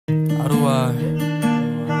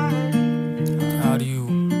How do you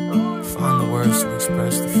find the words to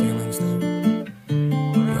express the feelings that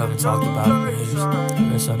you haven't talked about in years? I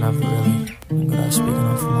guess I never really been good at speaking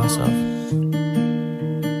up for myself.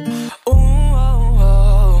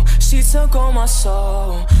 She took all my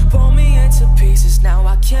soul, pulled me into pieces, now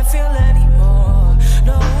I can't feel anymore.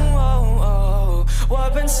 No,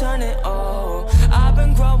 what been turning old? I've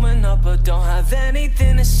been growing up but don't have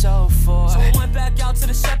anything to show for. So I went back out to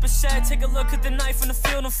the shepherd's shed, take a look at the knife in the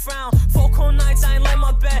field and frown. 4 cold nights, I ain't like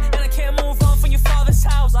my bed, and I can't move on from your father's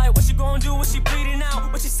house. Like, what you gonna do when she bleeding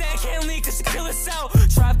out? What she say can't leave cause she kill herself.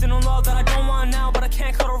 Trapped in a love that I don't want now, but I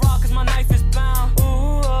can't cut a rock cause my knife is bound.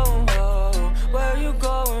 Where you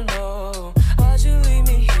going, oh? Why'd you leave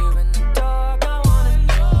me here in the dark? I wanna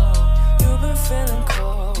know. You've been feeling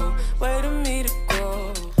cold, waiting me to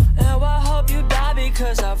go. And I hope you die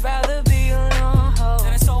because I'd rather be alone.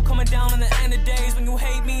 And it's all coming down in the end of days when you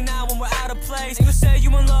hate me now when we're out of place. And you say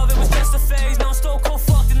you in love, it was just a phase. Now I'm still cold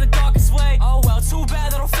fucked in the darkest way. Oh well, too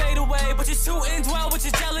bad that'll fade away. But you're too indwell with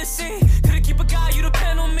your jealousy. Couldn't keep a guy, you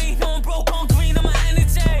depend on me. No, I'm broke on green, I'm an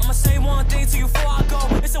energy. I'ma say one thing to you before I go.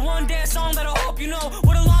 It's a one dance song that I hope you know.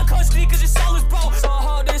 With a long custody cause your soul is broke. So I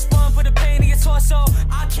hold this one for the pain in your torso.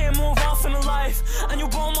 I can't move on from the life, and you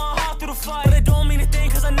broke my heart through the fight. But it don't mean a thing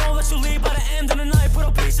cause I know that you'll leave by the end of the night. But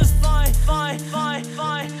I'll be just fine, fine.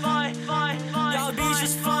 Y'all be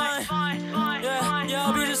just fine. Yeah,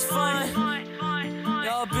 y'all be just fine.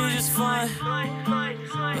 Y'all be just fine.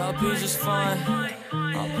 Y'all be just fine.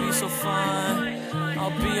 I'll be so fine.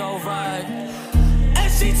 I'll be alright.